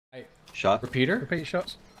Right. Shot. Repeater? Repeat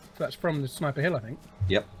shots. That's from the Sniper Hill, I think.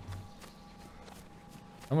 Yep.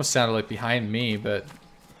 Almost sounded like behind me, but...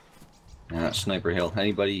 Sniper Hill.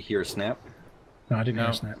 Anybody hear a snap? No, I didn't hear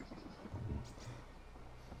No. a snap.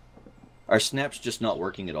 Are snaps just not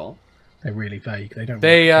working at all? They're really vague. They don't work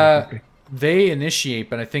They, properly. they initiate,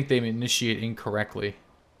 but I think they initiate incorrectly.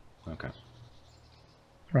 Okay.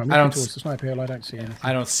 Right, I'm I don't looking towards the Sniper Hill. I don't see anything.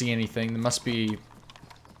 I don't see anything. It must be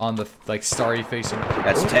on the, like, starry facing...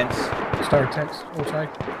 That's tense. Star attempts, auto.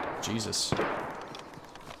 Jesus.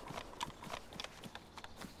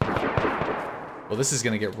 Well, this is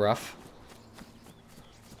gonna get rough.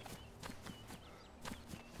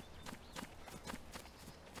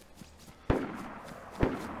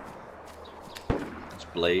 It's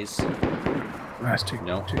Blaze. That's too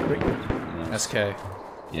No. too quick. No. SK.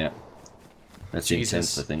 Yeah. That's Jesus.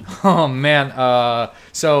 intense, I think. Oh, man.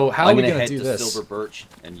 So how I'm are we gonna gonna head do to this? Silver Birch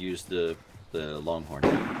and use the Longhorn.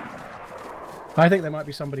 I think there might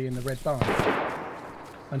be somebody in the red barn.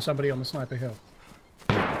 And somebody on the Sniper Hill.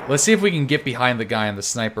 Let's see if we can get behind the guy on the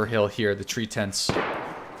Sniper Hill here, the tree tents.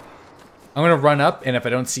 I'm gonna run up, and if I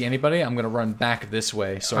don't see anybody, I'm gonna run back this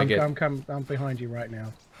way, so I get... I'm behind you right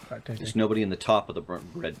now. There's nobody in the top of the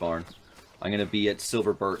red barn. I'm gonna be at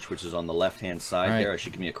Silver Birch, which is on the left-hand side All right. there. I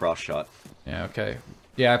should give me a cross shot. Yeah, okay.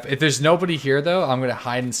 Yeah, if there's nobody here, though, I'm gonna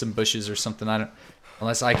hide in some bushes or something. I don't...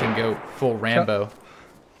 Unless I can go full Rambo.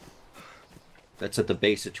 That's at the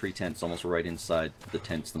base of tree tents, almost right inside the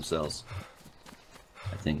tents themselves.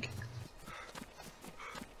 I think.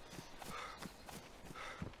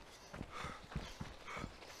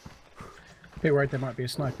 Bit worried there might be a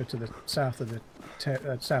sniper to the south of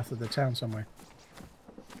the town somewhere.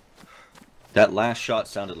 That last shot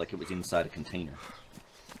sounded like it was inside a container.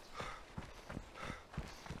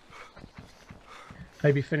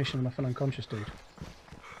 Maybe finishing him off an unconscious dude.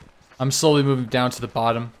 I'm slowly moving down to the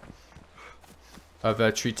bottom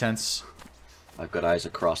of tree tents. I've got eyes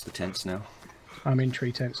across the tents now. I'm in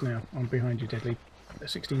tree tents now. I'm behind you, Deadly.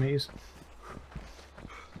 60 meters.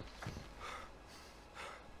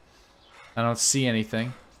 I don't see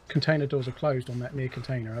anything. Container doors are closed on that near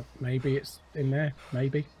container. Maybe it's in there.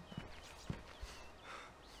 Maybe.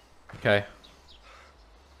 Okay.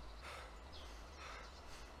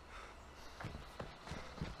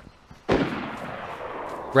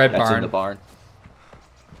 Red That's barn. in the barn.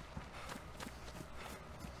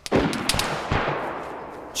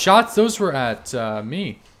 Shots, those were at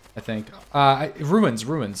me, I think.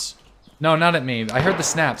 Ruins. No, not at me. I heard the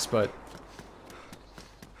snaps, but...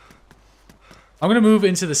 I'm gonna move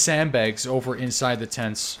into the sandbags over inside the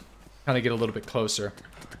tents. Kind of get a little bit closer.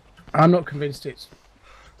 I'm not convinced it's...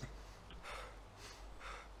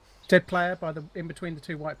 Dead player by the in between the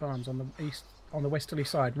two white barns on the westerly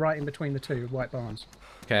side, right in between the two white barns.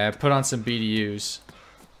 Okay, I put on some BDUs.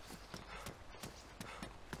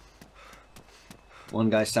 One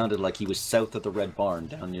guy sounded like he was south of the red barn,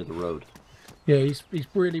 down near the road. Yeah, he's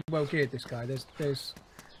really well geared. This guy. There's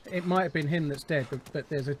it might have been him that's dead, but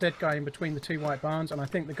there's a dead guy in between the two white barns, and I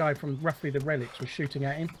think the guy from roughly the relics was shooting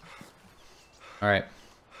at him. All right.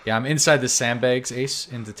 Yeah, I'm inside the sandbags, Ace,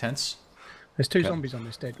 in the tents. There's two zombies on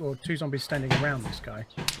this dead, or two zombies standing around this guy.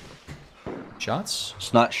 Shots?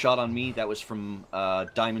 It's not shot on me. That was from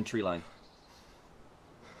Diamond Tree Line.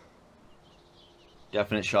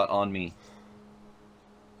 Definite shot on me.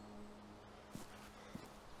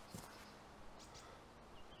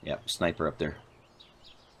 Yep, sniper up there.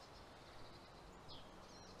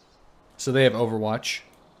 So they have Overwatch.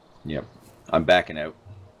 Yep, I'm backing out.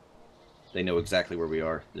 They know exactly where we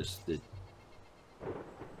are.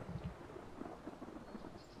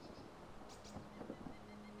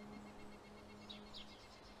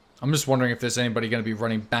 I'm just wondering if there's anybody going to be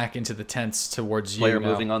running back into the tents towards you Player now.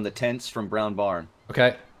 moving on the tents from Brown Barn.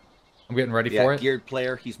 Okay. I'm getting ready Yeah, for it. geared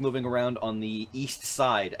player. He's moving around on the east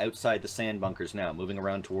side, outside the sand bunkers now, moving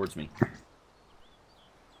around towards me.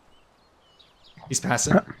 He's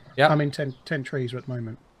passing. Yeah. I'm in 10 trees at the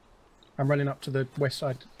moment. I'm running up to the west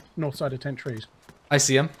side, north side of 10 trees. I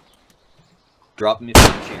see him. Drop him if you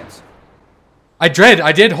have a chance. I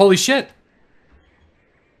did. Holy shit.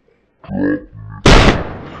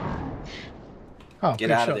 Oh, Get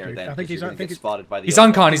good out shot, of there dude. then. I think he's get spotted by the He's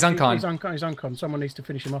other uncon. guy. He's uncon. He's uncon. Someone needs to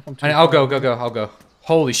finish him off. I'll go. I'll go.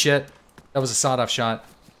 Holy shit. That was a sawed-off shot.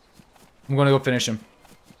 I'm going to go finish him.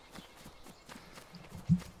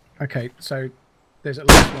 Okay, so there's at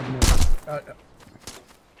least one more.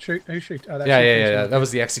 Shoot. Who shoot? Oh, that's Yeah. That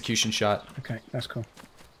was the execution shot. Okay, that's cool.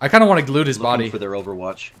 I kind of want to loot his Looking body. for their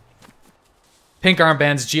Overwatch. Pink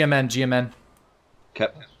armbands, GMN. Okay.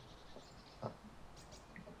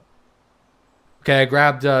 Okay, I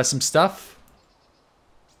grabbed some stuff.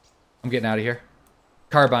 I'm getting out of here.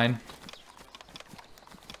 Carbine.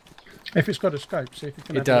 If it's got a scope, see if you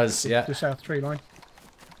can. It does, yeah. The south tree line.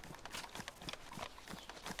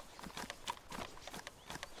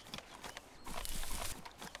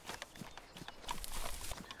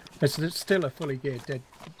 There's still a fully geared dead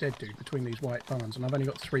dude between these white barns, and I've only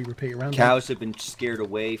got 3 repeat rounds. Cows have been scared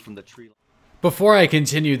away from the tree. Before I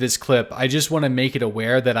continue this clip, I just want to make it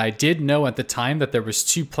aware that I did know at the time that there was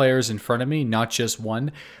 2 players in front of me, not just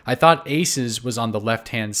one. I thought Aces was on the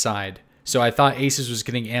left-hand side. So I thought Aces was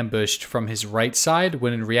getting ambushed from his right side,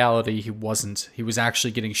 when in reality he wasn't. He was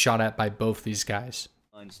actually getting shot at by both these guys.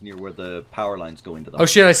 Near where the power lines go into them. Oh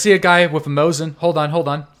shit, I see a guy with a Mosin. Hold on, hold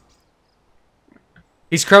on.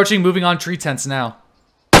 He's crouching, moving on tree tents now.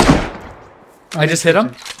 I just hit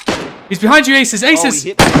him. He's behind you, Aces! Aces! Oh, he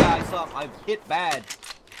hit my guys up. I've hit bad.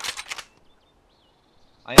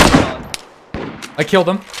 I am gone. I killed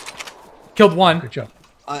him. Killed one. Good job.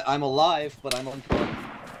 I'm alive, but I'm on foot.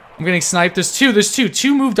 I'm getting sniped. There's 2. There's 2.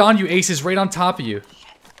 2 moved on you, Aces, right on top of you.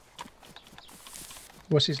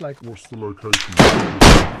 What's his like? What's the location?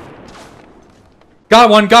 Got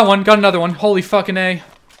one, got one, got another one. Holy fucking A.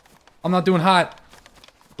 I'm not doing hot.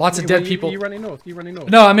 Lots of dead people. You running north? You running north?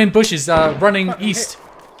 No, I'm in bushes, running east.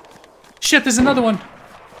 Shit, there's another one.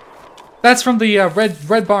 That's from the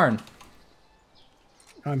red barn.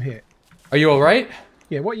 I'm hit. Are you alright?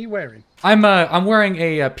 Yeah, what are you wearing? I'm wearing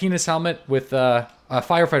a penis helmet with a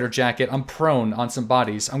firefighter jacket. I'm prone on some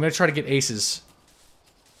bodies. I'm gonna try to get Aces.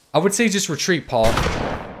 I would say just retreat, Paul.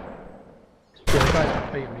 Yeah, the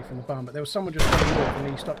guys beating me from the barn, but there was someone just running north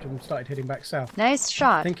and he stopped and started heading back south. Nice I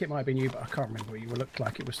shot. think it might have been you, but I can't remember what you looked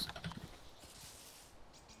like. It was...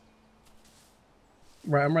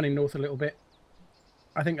 Right, I'm running north a little bit.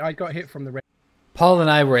 I think I got hit from the red. Paul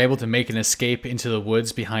and I were able to make an escape into the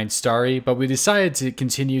woods behind Starry, but we decided to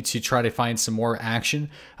continue to try to find some more action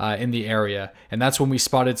in the area, and that's when we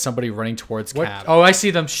spotted somebody running towards Cab. Oh, I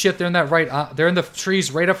see them. Shit, they're in that right. They're in the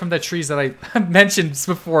trees, right up from the trees that I mentioned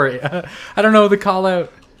before. I don't know the call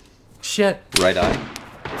out. Shit. Right eye.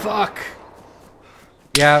 Fuck.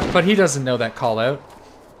 Yeah, but he doesn't know that call out.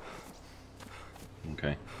 Okay.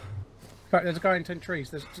 In fact, there's a guy in 10 trees.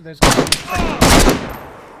 There's.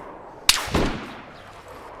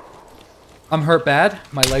 I'm hurt bad.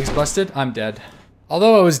 My leg's busted. I'm dead.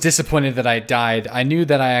 Although I was disappointed that I died, I knew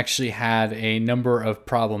that I actually had a number of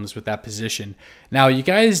problems with that position. Now, you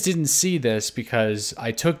guys didn't see this because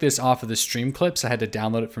I took this off of the stream clips. I had to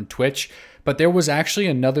download it from Twitch. But there was actually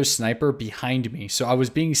another sniper behind me. So I was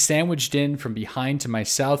being sandwiched in from behind to my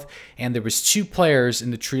south, and there was 2 players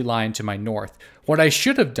in the tree line to my north. What I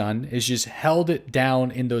should have done is just held it down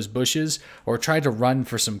in those bushes or tried to run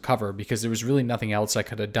for some cover because there was really nothing else I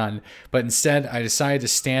could have done. But instead, I decided to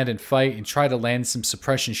stand and fight and try to land some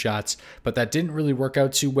suppression shots, but that didn't really work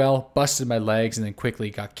out too well, busted my legs, and then quickly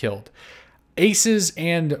got killed. Aces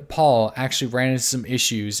and Paul actually ran into some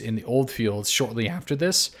issues in the old fields shortly after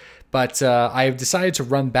this, but I've decided to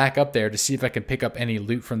run back up there to see if I can pick up any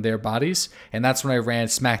loot from their bodies, and that's when I ran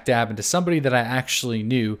smack dab into somebody that I actually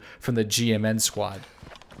knew from the GMN squad.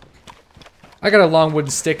 I got a long wooden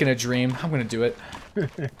stick and a dream. I'm gonna do it.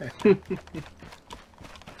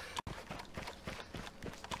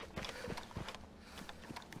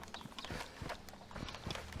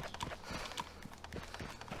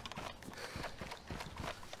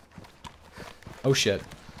 Oh shit.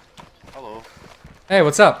 Hello. Hey,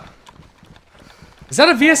 what's up? Is that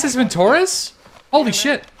a VSS Venturas? Holy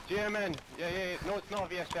shit. GMN. Yeah. No, it's not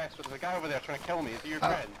a VSS, but there's a guy over there trying to kill me. Is he your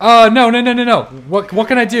friend? No. What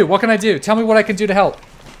can I do? What can I do? Tell me what I can do to help.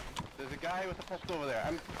 There's a guy with a pistol over there.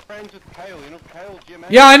 I'm friends with Kyle. You know Kyle, GMN?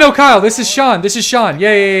 Yeah, I know Kyle. This is Sean.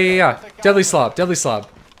 Yeah. DeadlySlob.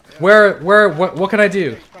 Yeah. What can I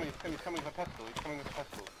do? He's coming with a pistol. He's coming with a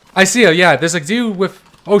pistol. I see you, yeah. There's a dude with...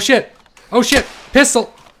 Oh shit.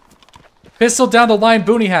 Pistol down the line,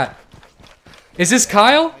 boonie hat. Is this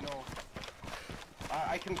Kyle? I know.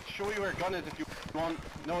 I can show you where a gun is if you want.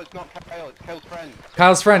 No, it's not Kyle. It's Kyle's friend.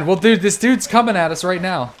 Kyle's friend. Well, dude, this dude's coming at us right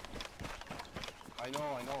now. I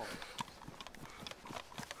know.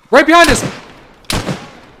 Right behind us!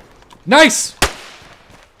 Nice!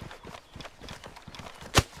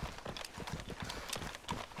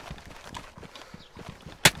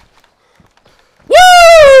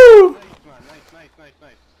 Woo!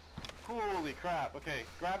 Nice. Holy crap. Okay,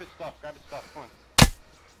 grab his stuff. Come on.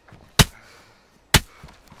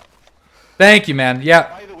 Thank you, man. Yeah.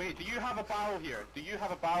 By the way, do you have a barrel here? Do you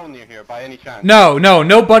have a barrel near here by any chance? No,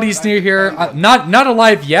 nobody's near here. Not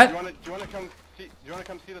alive yet. Do you want to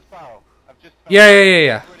come see this barrel? I've just found Yeah.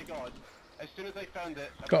 it. Swear to God, as soon as I found it,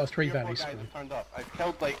 Got a 3 3 or 4 valleys. guys have turned up. I've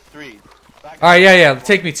killed like 3. Alright, yeah.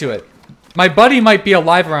 Take me to it. My buddy might be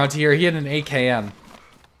alive around here. He had an AKM.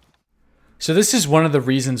 So this is one of the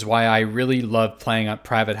reasons why I really love playing on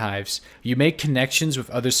private hives. You make connections with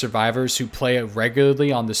other survivors who play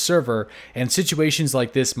regularly on the server, and situations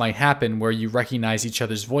like this might happen where you recognize each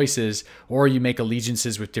other's voices, or you make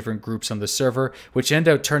allegiances with different groups on the server, which end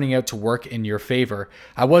up turning out to work in your favor.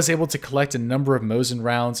 I was able to collect a number of Mosin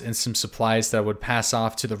rounds and some supplies that I would pass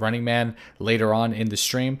off to the running man later on in the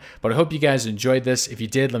stream, but I hope you guys enjoyed this. If you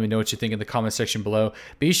did, let me know what you think in the comment section below.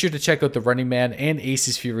 Be sure to check out the running man and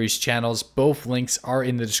Aces Fury's channels. Both links are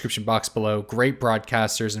in the description box below. Great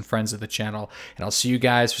broadcasters and friends of the channel. And I'll see you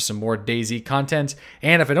guys for some more DayZ content.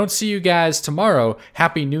 And if I don't see you guys tomorrow,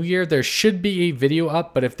 Happy New Year. There should be a video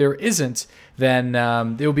up, but if there isn't, then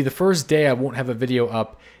it will be the first day I won't have a video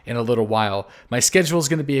up in a little while. My schedule is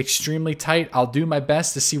going to be extremely tight. I'll do my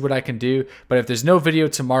best to see what I can do, but if there's no video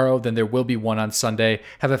tomorrow, then there will be one on Sunday.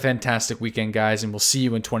 Have a fantastic weekend, guys, and we'll see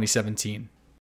you in 2017.